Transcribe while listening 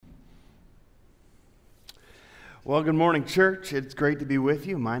Well, good morning, church. It's great to be with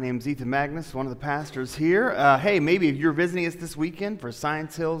you. My name's Ethan Magnus, one of the pastors here. Hey, maybe if you're visiting us this weekend for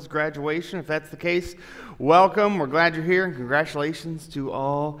Science Hills graduation, if that's the case, welcome. We're glad you're here, and congratulations to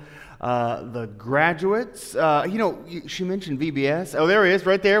all the graduates. She mentioned VBS. Oh, there he is,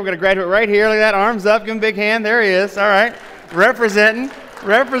 right there. We've got a graduate right here. Look at that, arms up. Give him a big hand. There he is. All right. Representing.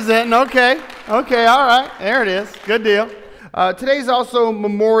 Okay, all right. There it is. Good deal. Today's also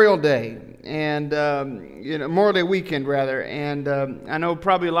Memorial Day. And Memorial Day weekend, rather. And I know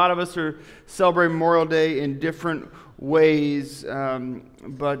probably a lot of us are celebrating Memorial Day in different ways.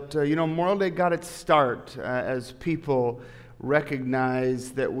 But Memorial Day got its start as people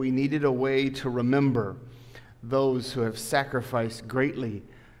recognized that we needed a way to remember those who have sacrificed greatly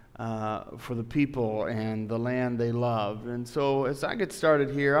for the people and the land they love. And so as I get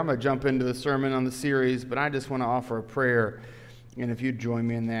started here, I'm going to jump into the sermon on the series, but I just want to offer a prayer. And if you'd join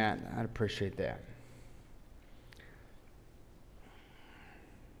me in that, I'd appreciate that.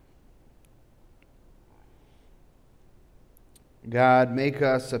 God, make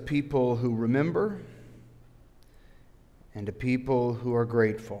us a people who remember and a people who are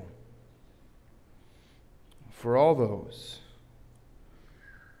grateful for all those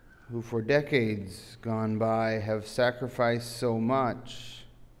who for decades gone by have sacrificed so much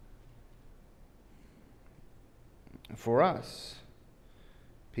for us.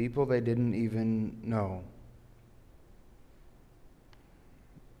 People they didn't even know.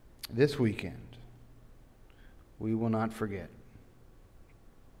 This weekend, we will not forget,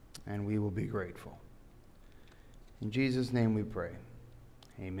 and we will be grateful. In Jesus' name we pray.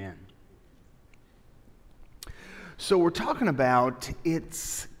 Amen. So we're talking about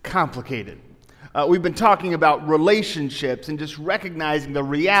it's complicated. We've been talking about relationships and just recognizing the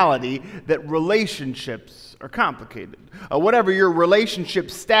reality that relationships are complicated. Whatever your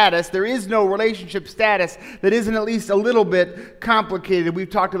relationship status, there is no relationship status that isn't at least a little bit complicated. We've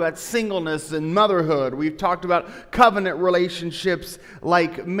talked about singleness and motherhood. We've talked about covenant relationships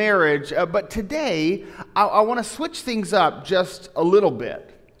like marriage. But today, I want to switch things up just a little bit.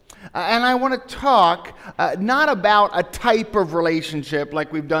 And I want to talk not about a type of relationship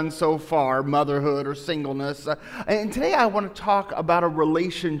like we've done so far, motherhood or singleness. And today I want to talk about a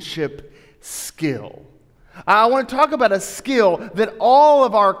relationship skill. I want to talk about a skill that all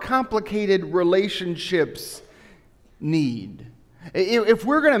of our complicated relationships need. If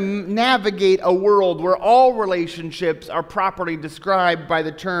we're going to navigate a world where all relationships are properly described by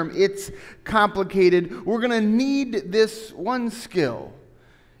the term "it's complicated," we're going to need this one skill.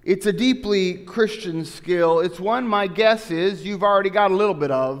 It's a deeply Christian skill. It's one, my guess is, you've already got a little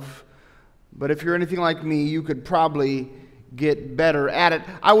bit of. But if you're anything like me, you could probably get better at it.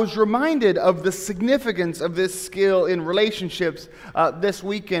 I was reminded of the significance of this skill in relationships this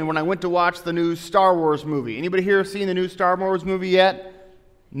weekend when I went to watch the new Star Wars movie. Anybody here seen the new Star Wars movie yet?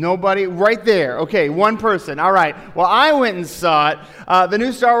 Nobody? Right there. Okay, one person. All right. Well, I went and saw it. The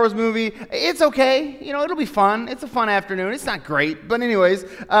new Star Wars movie, it's okay. It'll be fun. It's a fun afternoon. It's not great. But anyways,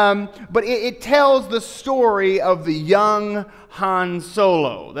 but it tells the story of the young Han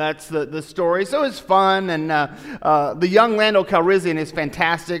Solo. That's the story. So it's fun. And the young Lando Calrissian is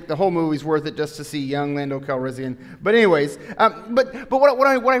fantastic. The whole movie's worth it just to see young Lando Calrissian. But anyways, but what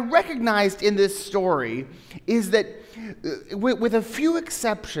I recognized in this story is that with a few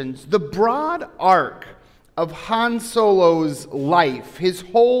exceptions, the broad arc of Han Solo's life, his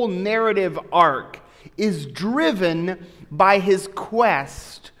whole narrative arc, is driven by his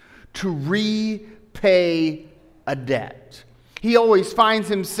quest to repay a debt. He always finds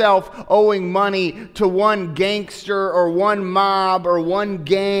himself owing money to one gangster or one mob or one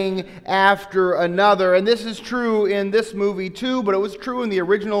gang after another. And this is true in this movie too, but it was true in the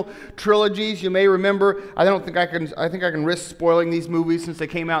original trilogies. You may remember, I think I can risk spoiling these movies since they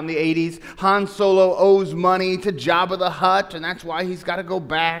came out in the 80s. Han Solo owes money to Jabba the Hutt, and that's why he's got to go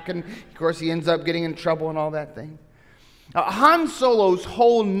back. And of course he ends up getting in trouble and all that thing. Han Solo's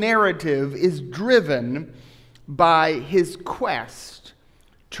whole narrative is driven by his quest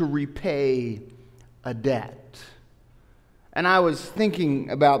to repay a debt. And I was thinking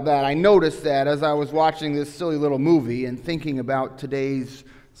about that. I noticed that as I was watching this silly little movie and thinking about today's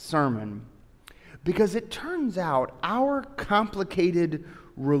sermon. Because it turns out our complicated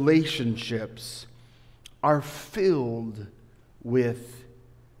relationships are filled with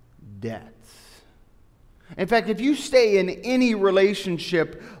debts. In fact, if you stay in any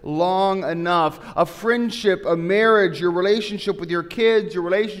relationship long enough, a friendship, a marriage, your relationship with your kids, your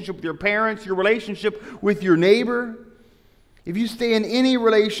relationship with your parents, your relationship with your neighbor, if you stay in any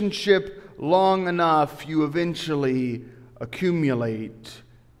relationship long enough, you eventually accumulate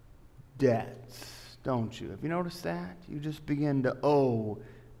debts. don't you? Have you noticed that? You just begin to owe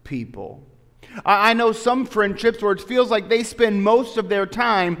people. I know some friendships where it feels like they spend most of their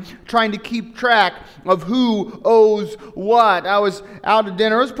time trying to keep track of who owes what. I was out at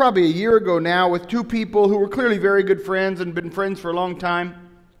dinner, it was probably a year ago now, with two people who were clearly very good friends and been friends for a long time.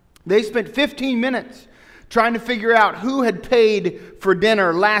 They spent 15 minutes trying to figure out who had paid for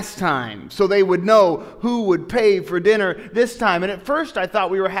dinner last time so they would know who would pay for dinner this time. And at first I thought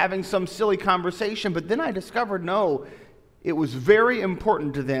we were having some silly conversation, but then I discovered no, it was very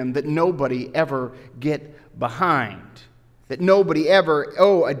important to them that nobody ever get behind, that nobody ever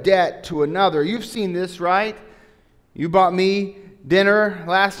owe a debt to another. You've seen this, right? You bought me dinner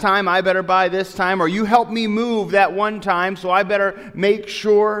last time, I better buy this time, or you helped me move that one time, so I better make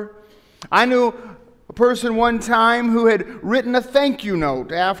sure. I knew a person one time who had written a thank you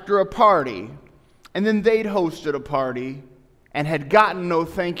note after a party, and then they'd hosted a party and had gotten no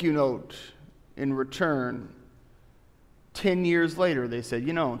thank you note in return. 10 years later, they said,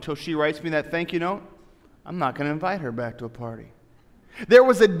 until she writes me that thank you note, I'm not going to invite her back to a party. There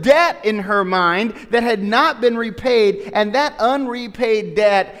was a debt in her mind that had not been repaid, and that unrepaid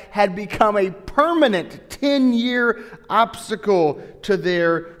debt had become a permanent 10-year obstacle to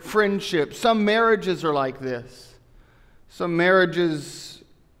their friendship. Some marriages are like this. Some marriages,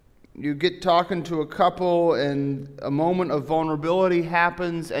 you get talking to a couple and a moment of vulnerability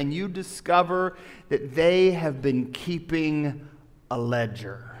happens and you discover that they have been keeping a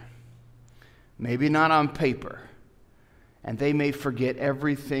ledger. Maybe not on paper. And they may forget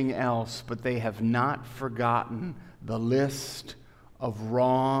everything else, but they have not forgotten the list of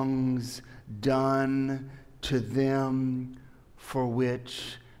wrongs done to them for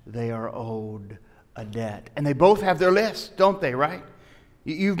which they are owed a debt. And they both have their list, don't they, right?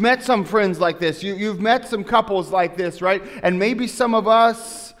 You've met some friends like this. You've met some couples like this, right? And maybe some of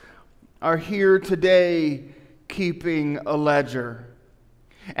us are here today keeping a ledger.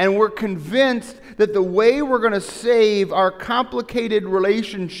 And we're convinced that the way we're going to save our complicated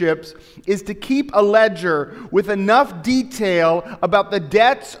relationships is to keep a ledger with enough detail about the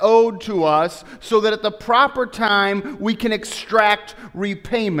debts owed to us so that at the proper time we can extract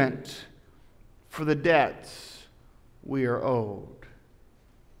repayment for the debts we are owed.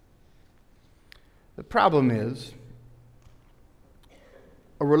 The problem is,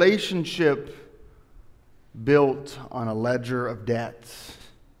 a relationship built on a ledger of debts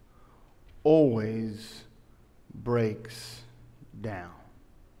always breaks down.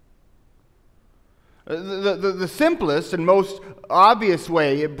 The simplest and most obvious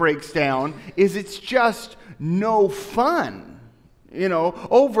way it breaks down is it's just no fun.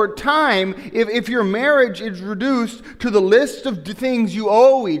 Over time, if your marriage is reduced to the list of things you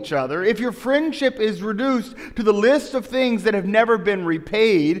owe each other, if your friendship is reduced to the list of things that have never been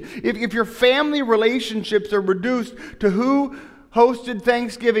repaid, if your family relationships are reduced to who hosted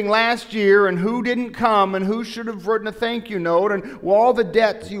Thanksgiving last year and who didn't come and who should have written a thank you note and all the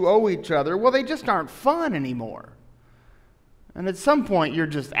debts you owe each other, well, they just aren't fun anymore. And at some point, you're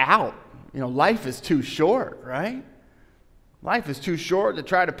just out. Life is too short, right? Life is too short to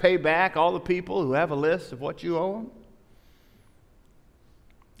try to pay back all the people who have a list of what you owe them.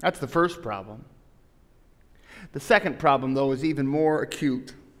 That's the first problem. The second problem, though, is even more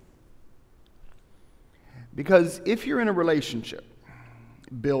acute. Because if you're in a relationship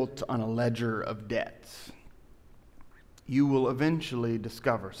built on a ledger of debts, you will eventually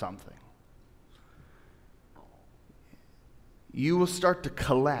discover something. You will start to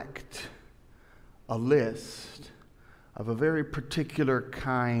collect a list of a very particular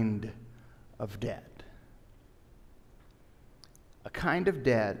kind of debt. A kind of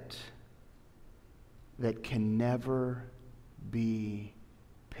debt that can never be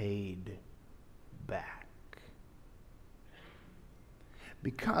paid back.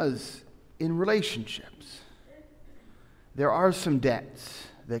 Because in relationships, there are some debts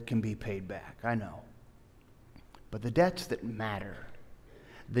that can be paid back, I know. But the debts that matter,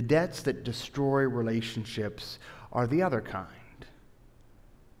 the debts that destroy relationships, are the other kind.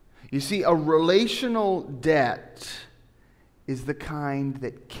 You see, a relational debt is the kind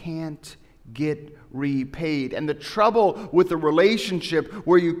that can't get repaid. And the trouble with a relationship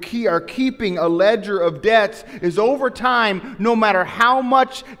where you are keeping a ledger of debts is over time, no matter how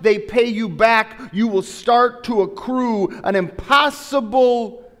much they pay you back, you will start to accrue an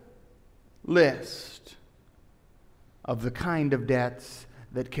impossible list of the kind of debts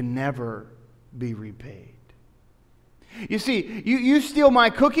that can never be repaid. You see, you steal my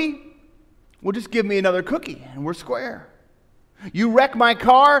cookie, well, just give me another cookie and we're square. You wreck my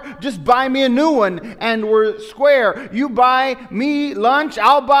car, just buy me a new one and we're square. You buy me lunch,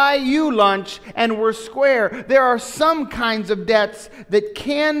 I'll buy you lunch and we're square. There are some kinds of debts that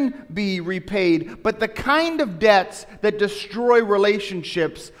can be repaid, but the kind of debts that destroy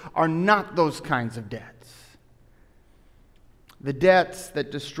relationships are not those kinds of debts. The debts that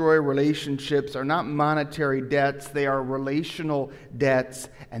destroy relationships are not monetary debts, they are relational debts,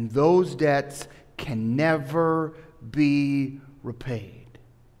 and those debts can never be repaid.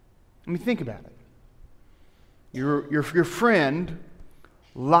 I mean, think about it. Your friend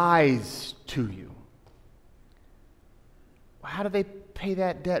lies to you. How do they pay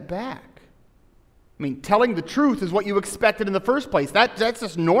that debt back? I mean, telling the truth is what you expected in the first place. That's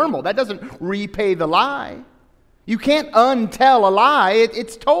just normal. That doesn't repay the lie. You can't untell a lie.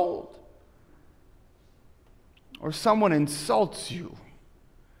 It's told. Or someone insults you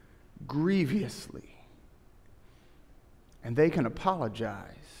grievously. And they can apologize,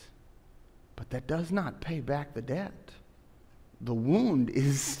 but that does not pay back the debt. The wound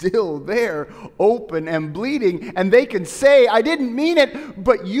is still there, open and bleeding, and they can say, I didn't mean it,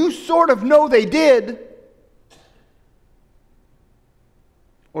 but you sort of know they did.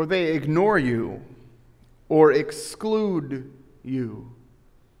 Or they ignore you, or exclude you.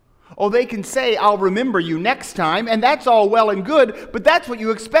 Oh, they can say, I'll remember you next time, and that's all well and good, but that's what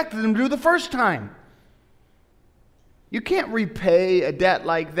you expected them to do the first time. You can't repay a debt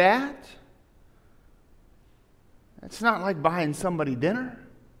like that. It's not like buying somebody dinner.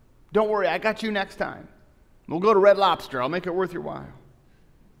 Don't worry, I got you next time. We'll go to Red Lobster. I'll make it worth your while.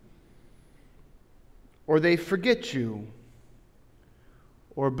 Or they forget you,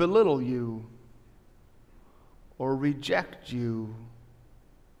 or belittle you, or reject you.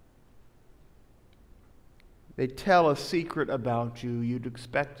 They tell a secret about you you'd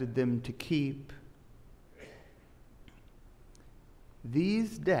expected them to keep.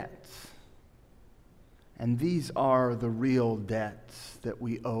 These debts, and these are the real debts that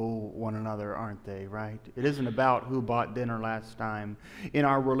we owe one another, aren't they, right? It isn't about who bought dinner last time. In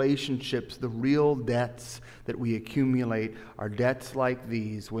our relationships, the real debts that we accumulate are debts like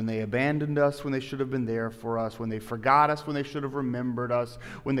these: when they abandoned us when they should have been there for us, when they forgot us when they should have remembered us,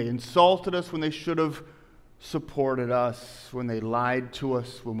 when they insulted us when they should have supported us, when they lied to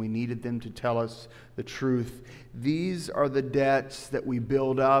us when we needed them to tell us the truth. These are the debts that we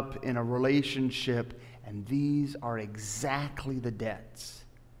build up in a relationship, and these are exactly the debts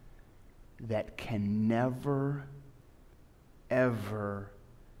that can never, ever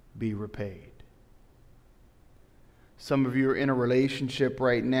be repaid. Some of you are in a relationship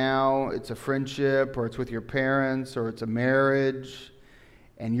right now. It's a friendship, or it's with your parents, or it's a marriage,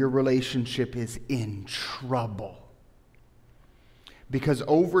 and your relationship is in trouble. Because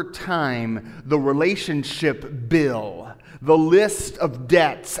over time, the relationship bill, the list of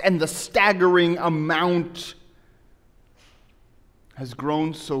debts, and the staggering amount has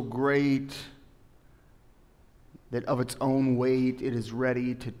grown so great that of its own weight, it is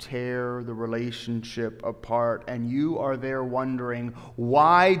ready to tear the relationship apart. And you are there wondering,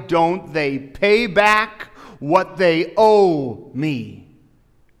 why don't they pay back what they owe me?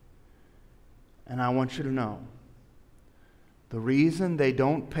 And I want you to know, the reason they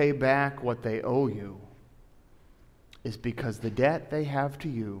don't pay back what they owe you is because the debt they have to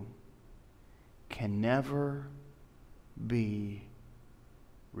you can never be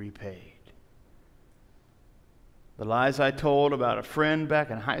repaid. The lies I told about a friend back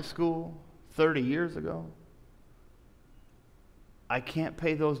in high school 30 years ago, I can't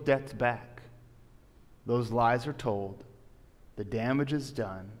pay those debts back. Those lies are told. The damage is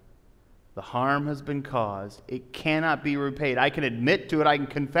done. The harm has been caused. It cannot be repaid. I can admit to it, I can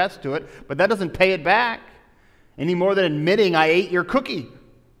confess to it, but that doesn't pay it back. Any more than admitting I ate your cookie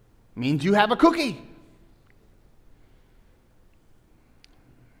means you have a cookie.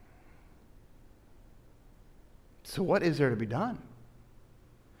 So what is there to be done?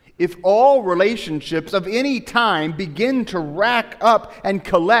 If all relationships of any time begin to rack up and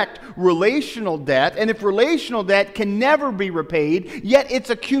collect relational debt, and if relational debt can never be repaid, yet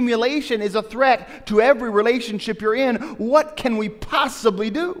its accumulation is a threat to every relationship you're in, what can we possibly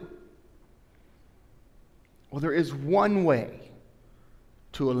do? Well, there is one way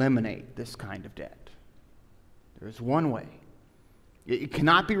to eliminate this kind of debt. There is one way. It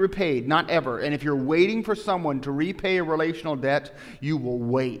cannot be repaid, not ever. And if you're waiting for someone to repay a relational debt, you will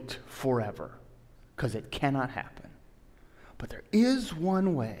wait forever, because it cannot happen. But there is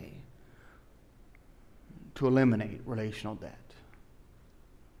one way to eliminate relational debt.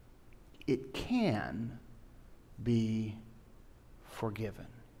 It can be forgiven.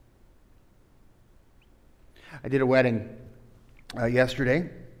 I did a wedding yesterday.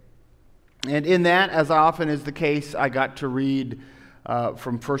 And in that, as often is the case, I got to read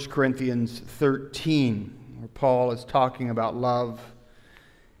from 1 Corinthians 13, where Paul is talking about love.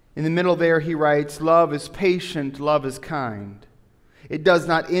 In the middle there, he writes, "Love is patient, love is kind. It does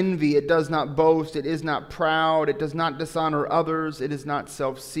not envy, it does not boast, it is not proud, it does not dishonor others, it is not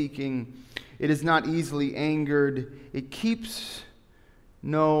self-seeking, it is not easily angered, it keeps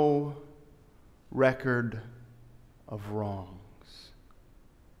no record of wrongs."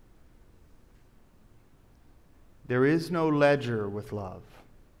 There is no ledger with love,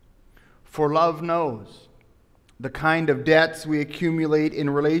 for love knows. The kind of debts we accumulate in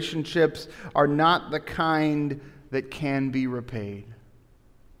relationships are not the kind that can be repaid.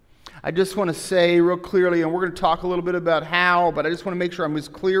 I just want to say real clearly, and we're going to talk a little bit about how, but I just want to make sure I'm as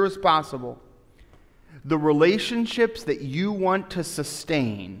clear as possible. The relationships that you want to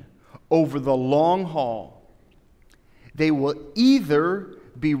sustain over the long haul, they will either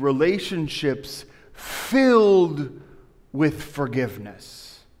be relationships filled with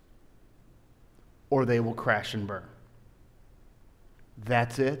forgiveness, or they will crash and burn.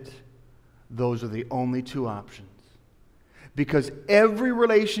 That's it. Those are the only two options. Because every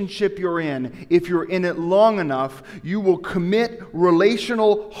relationship you're in, if you're in it long enough, you will commit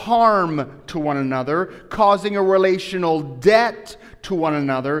relational harm to one another, causing a relational debt to one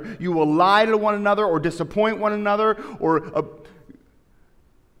another. You will lie to one another or disappoint one another or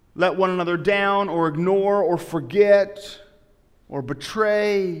let one another down or ignore or forget or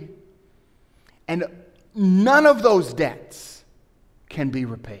betray. And none of those debts can be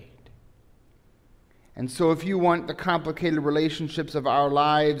repaid. And so if you want the complicated relationships of our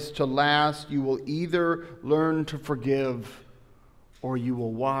lives to last, you will either learn to forgive or you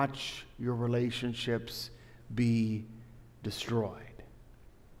will watch your relationships be destroyed.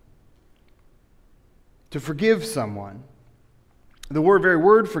 To forgive someone, the very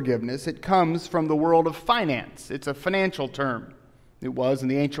word forgiveness, it comes from the world of finance. It's a financial term. It was in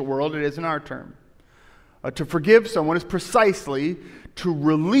the ancient world, it is in our term. To forgive someone is precisely to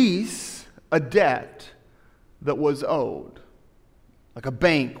release a debt that was owed. Like a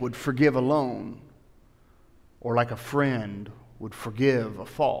bank would forgive a loan, or like a friend would forgive a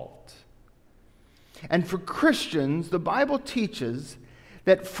fault. And for Christians, the Bible teaches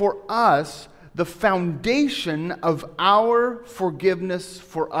that for us, the foundation of our forgiveness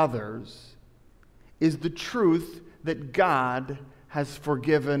for others is the truth that God has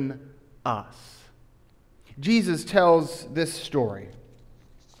forgiven us. Jesus tells this story.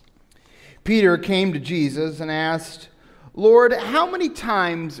 Peter came to Jesus and asked, "Lord, how many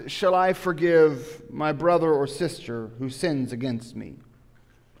times shall I forgive my brother or sister who sins against me?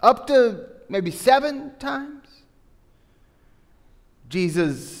 Up to maybe 7 times?"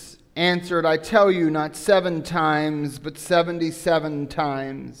 Jesus answered, "I tell you, not 7 times, but 77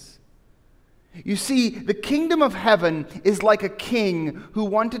 times. You see, the kingdom of heaven is like a king who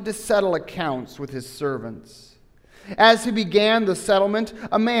wanted to settle accounts with his servants. As he began the settlement,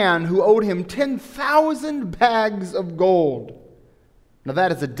 a man who owed him 10,000 bags of gold, now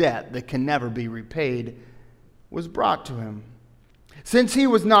that is a debt that can never be repaid, was brought to him. Since he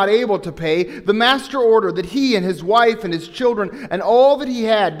was not able to pay, the master ordered that he and his wife and his children and all that he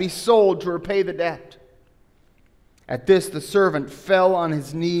had be sold to repay the debt. At this, the servant fell on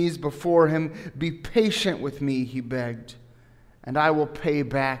his knees before him. 'Be patient with me,' he begged, 'and I will pay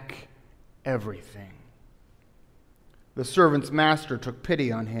back everything.' The servant's master took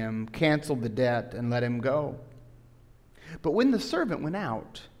pity on him, canceled the debt, and let him go. But when the servant went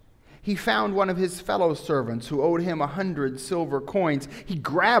out, he found one of his fellow servants who owed him 100 silver coins. He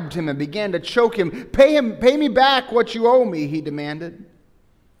grabbed him and began to choke him. Pay me back what you owe me," he demanded.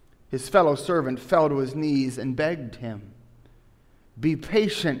 His fellow servant fell to his knees and begged him, "Be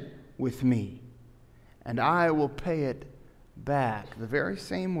patient with me, and I will pay it back." The very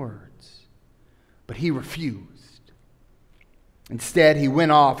same words. But he refused. Instead, he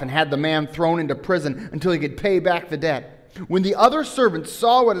went off and had the man thrown into prison until he could pay back the debt. When the other servants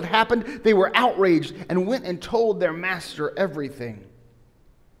saw what had happened, they were outraged and went and told their master everything.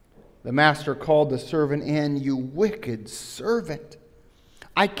 The master called the servant in. "You wicked servant!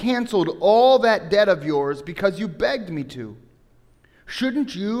 I canceled all that debt of yours because you begged me to.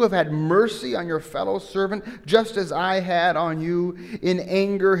 Shouldn't you have had mercy on your fellow servant just as I had on you?" In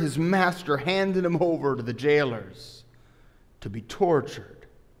anger, his master handed him over to the jailers to be tortured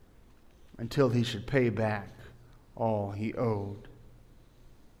until he should pay back all he owed.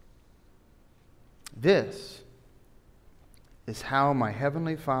 This is how my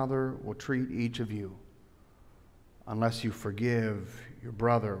heavenly Father will treat each of you unless you forgive your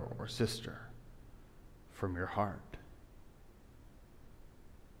brother or sister from your heart.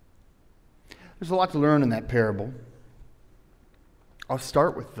 There's a lot to learn in that parable. I'll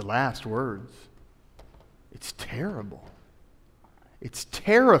start with the last words. It's terrible. It's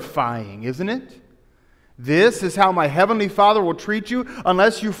terrifying, isn't it? This is how my heavenly Father will treat you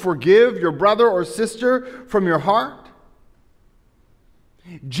unless you forgive your brother or sister from your heart.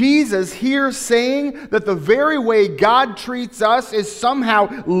 Jesus here saying that the very way God treats us is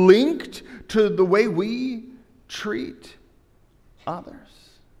somehow linked to the way we treat others.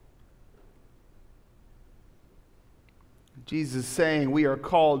 Jesus saying we are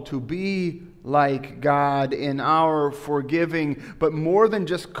called to be like God in our forgiving, but more than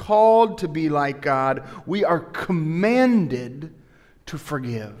just called to be like God, we are commanded to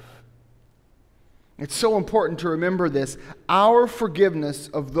forgive. It's so important to remember this. Our forgiveness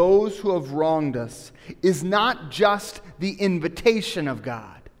of those who have wronged us is not just the invitation of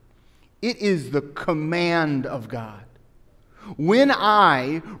God. It is the command of God. When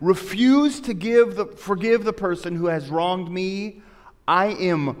I refuse to forgive the person who has wronged me, I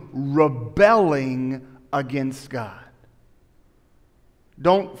am rebelling against God.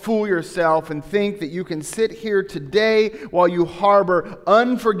 Don't fool yourself and think that you can sit here today while you harbor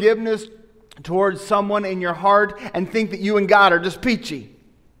unforgiveness towards someone in your heart and think that you and God are just peachy.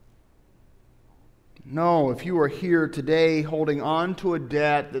 No, if you are here today holding on to a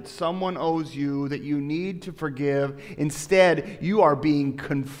debt that someone owes you that you need to forgive, instead you are being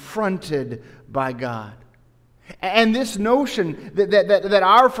confronted by God. And this notion that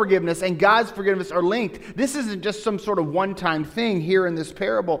our forgiveness and God's forgiveness are linked, this isn't just some sort of one-time thing here in this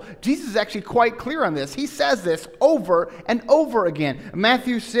parable. Jesus is actually quite clear on this. He says this over and over again.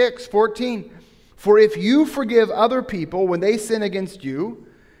 Matthew 6:14, for if you forgive other people when they sin against you,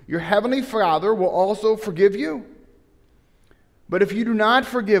 your heavenly Father will also forgive you. But if you do not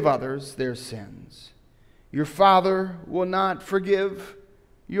forgive others their sins, your Father will not forgive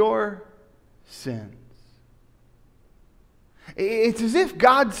your sins. It's as if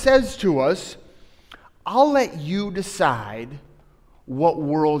God says to us, I'll let you decide what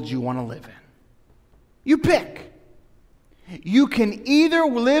world you want to live in. You pick. You can either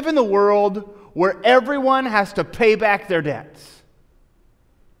live in the world where everyone has to pay back their debts,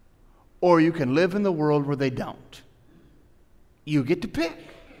 or you can live in the world where they don't. You get to pick.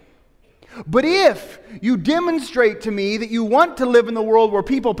 But if you demonstrate to me that you want to live in the world where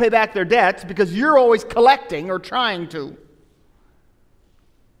people pay back their debts because you're always collecting or trying to,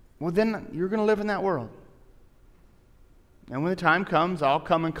 well, then you're going to live in that world. And when the time comes, I'll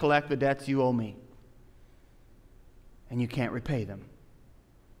come and collect the debts you owe me. And you can't repay them.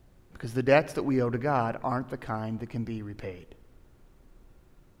 Because the debts that we owe to God aren't the kind that can be repaid.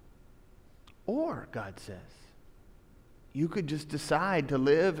 Or, God says, you could just decide to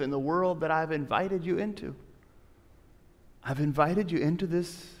live in the world that I've invited you into. I've invited you into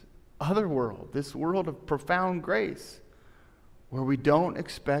this other world, this world of profound grace, where we don't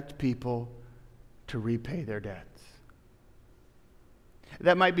expect people to repay their debts.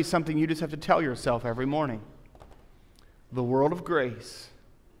 That might be something you just have to tell yourself every morning. The world of grace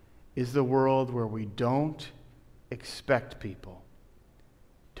is the world where we don't expect people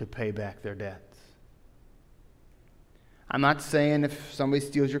to pay back their debts. I'm not saying if somebody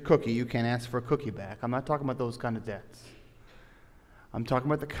steals your cookie, you can't ask for a cookie back. I'm not talking about those kind of debts. I'm talking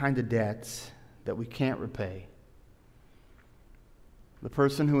about the kind of debts that we can't repay. The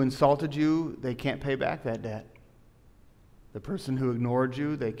person who insulted you, they can't pay back that debt. The person who ignored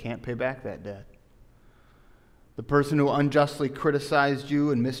you, they can't pay back that debt. The person who unjustly criticized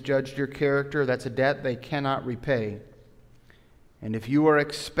you and misjudged your character, that's a debt they cannot repay. And if you are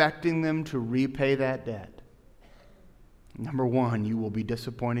expecting them to repay that debt, number one, you will be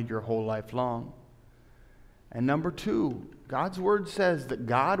disappointed your whole life long. And number two, God's word says that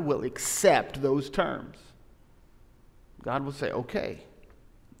God will accept those terms. God will say, okay,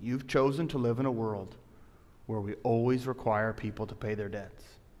 you've chosen to live in a world where we always require people to pay their debts.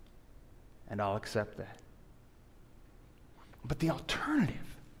 And I'll accept that. But the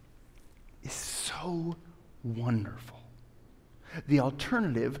alternative is so wonderful. The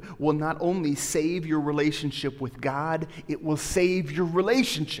alternative will not only save your relationship with God, it will save your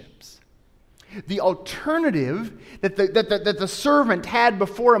relationships. The alternative that the servant had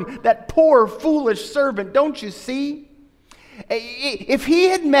before him, that poor, foolish servant, don't you see? If he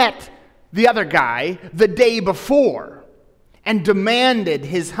had met the other guy the day before and demanded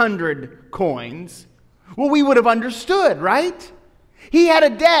his 100 coins, well, we would have understood, right? He had a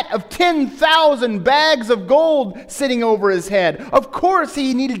debt of 10,000 bags of gold sitting over his head. Of course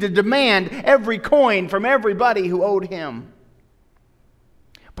he needed to demand every coin from everybody who owed him.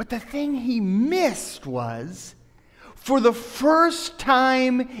 But the thing he missed was, For the first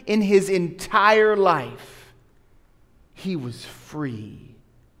time in his entire life, he was free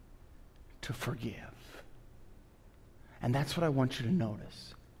to forgive. And that's what I want you to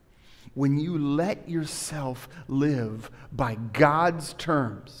notice. When you let yourself live by God's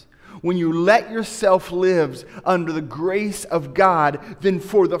terms, when you let yourself live under the grace of God, then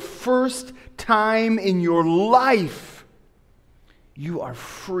for the first time in your life, you are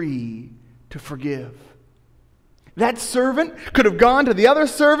free to forgive. That servant could have gone to the other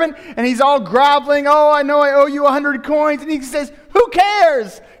servant and he's all groveling, "Oh, I know I owe you 100 coins. And he says, "Who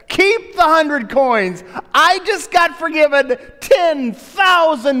cares? Keep the 100 coins. I just got forgiven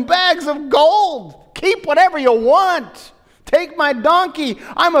 10,000 bags of gold. Keep whatever you want. Take my donkey.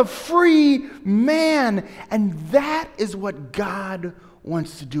 I'm a free man." And that is what God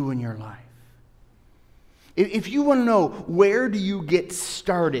wants to do in your life. If you want to know, where do you get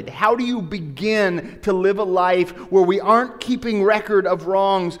started? How do you begin to live a life where we aren't keeping record of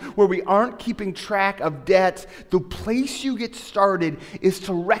wrongs, where we aren't keeping track of debts? The place you get started is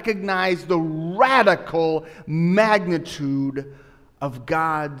to recognize the radical magnitude of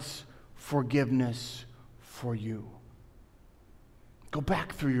God's forgiveness for you. Go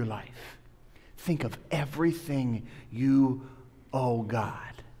back through your life. Think of everything you owe God.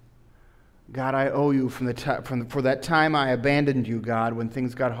 God, I owe you for that time I abandoned you, God, when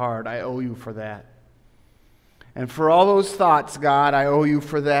things got hard. I owe you for that. And for all those thoughts, God, I owe you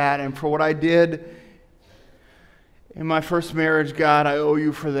for that. And for what I did in my first marriage, God, I owe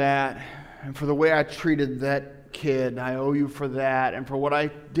you for that. And for the way I treated that kid, I owe you for that. And for what I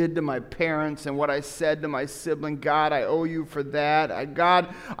did to my parents and what I said to my sibling, God, I owe you for that.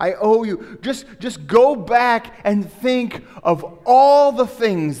 God, I owe you. Just go back and think of all the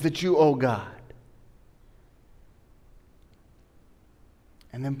things that you owe God.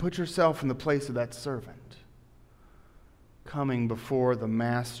 And then put yourself in the place of that servant, coming before the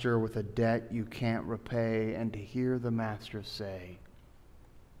master with a debt you can't repay, and to hear the master say,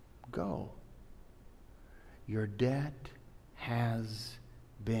 "Go. Your debt has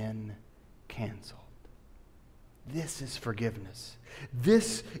been canceled." This is forgiveness.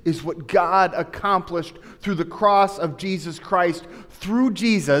 This is what God accomplished through the cross of Jesus Christ. Through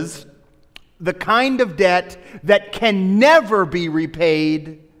Jesus, the kind of debt that can never be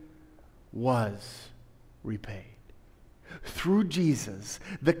repaid was repaid. Through Jesus,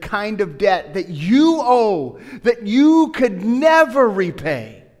 the kind of debt that you owe, that you could never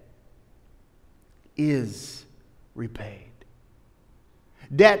repay, is repaid.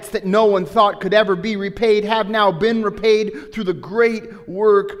 Debts that no one thought could ever be repaid have now been repaid through the great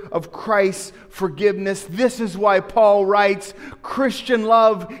work of Christ's forgiveness. This is why Paul writes, Christian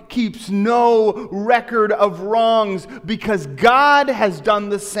love keeps no record of wrongs, because God has done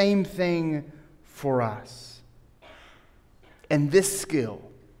the same thing for us. And this skill,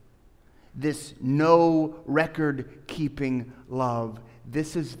 this no record keeping love,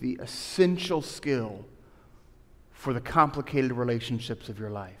 this is the essential skill for the complicated relationships of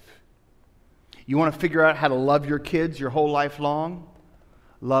your life. You want to figure out how to love your kids your whole life long?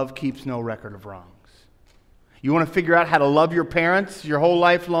 Love keeps no record of wrongs. You want to figure out how to love your parents your whole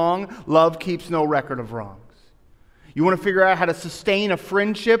life long? Love keeps no record of wrongs. You want to figure out how to sustain a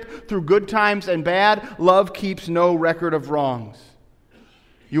friendship through good times and bad? Love keeps no record of wrongs.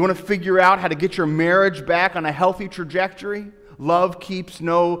 You want to figure out how to get your marriage back on a healthy trajectory? Love keeps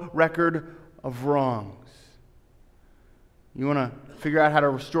no record of wrongs. You want to figure out how to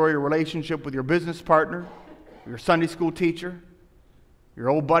restore your relationship with your business partner, your Sunday school teacher, your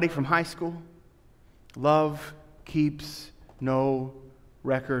old buddy from high school? Love keeps no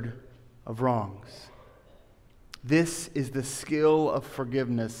record of wrongs. This is the skill of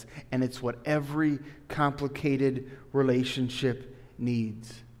forgiveness, and it's what every complicated relationship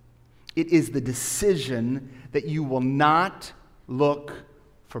needs. It is the decision that you will not look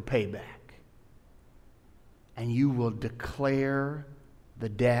for payback, and you will declare the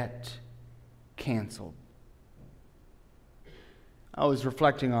debt canceled. I was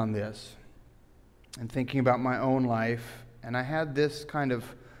reflecting on this and thinking about my own life, and I had this kind of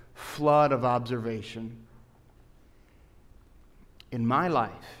flood of observation. In my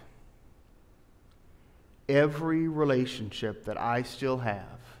life, every relationship that I still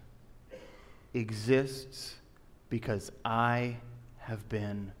have exists because I have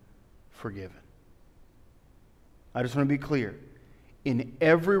been forgiven. I just want to be clear. In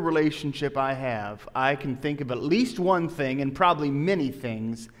every relationship I have, I can think of at least one thing, and probably many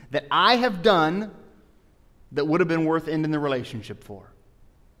things, that I have done that would have been worth ending the relationship for.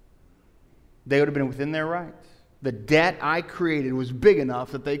 They would have been within their rights. The debt I created was big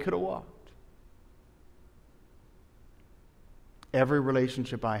enough that they could have walked. Every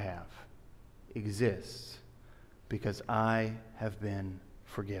relationship I have exists because I have been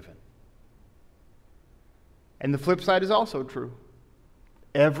forgiven. And the flip side is also true.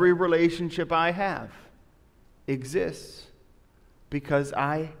 Every relationship I have exists because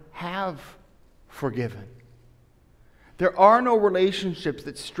I have forgiven. There are no relationships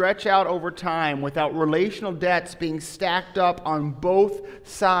that stretch out over time without relational debts being stacked up on both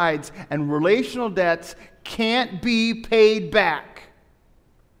sides, and relational debts can't be paid back.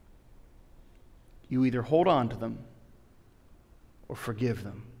 You either hold on to them or forgive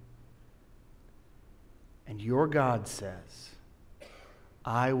them. And your God says,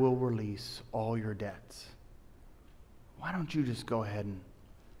 I will release all your debts. Why don't you just go ahead and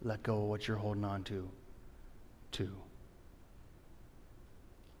let go of what you're holding on to, too?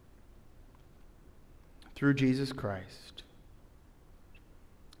 Through Jesus Christ,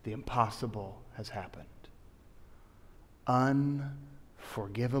 the impossible has happened.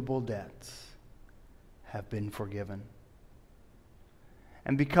 Unforgivable debts have been forgiven.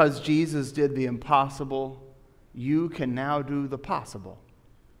 And because Jesus did the impossible, you can now do the possible.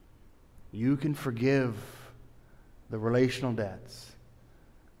 You can forgive the relational debts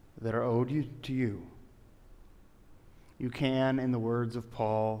that are owed to you. You can, in the words of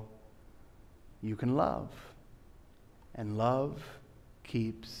Paul, you can love. And love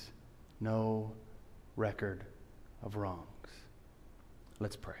keeps no record of wrongs.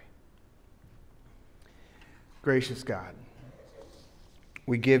 Let's pray. Gracious God,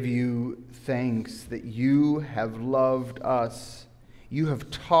 we give you thanks that you have loved us. You have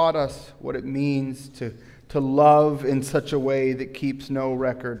taught us what it means to love in such a way that keeps no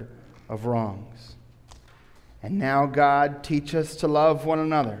record of wrongs. And now, God, teach us to love one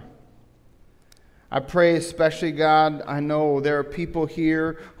another. I pray especially, God, I know there are people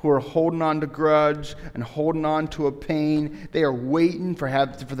here who are holding on to grudge and holding on to a pain. They are waiting for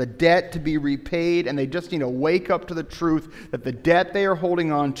the debt to be repaid, and they just need to wake up to the truth that the debt they are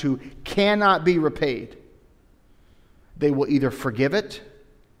holding on to cannot be repaid. They will either forgive it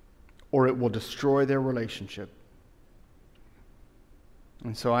or it will destroy their relationship.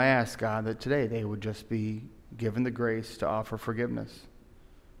 And so I ask, God, that today they would just be given the grace to offer forgiveness.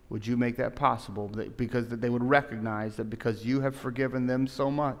 Would you make that possible? Because they would recognize that because you have forgiven them so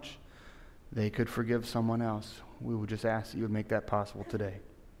much, they could forgive someone else. We would just ask that you would make that possible today.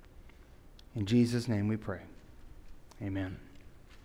 In Jesus' name we pray. Amen.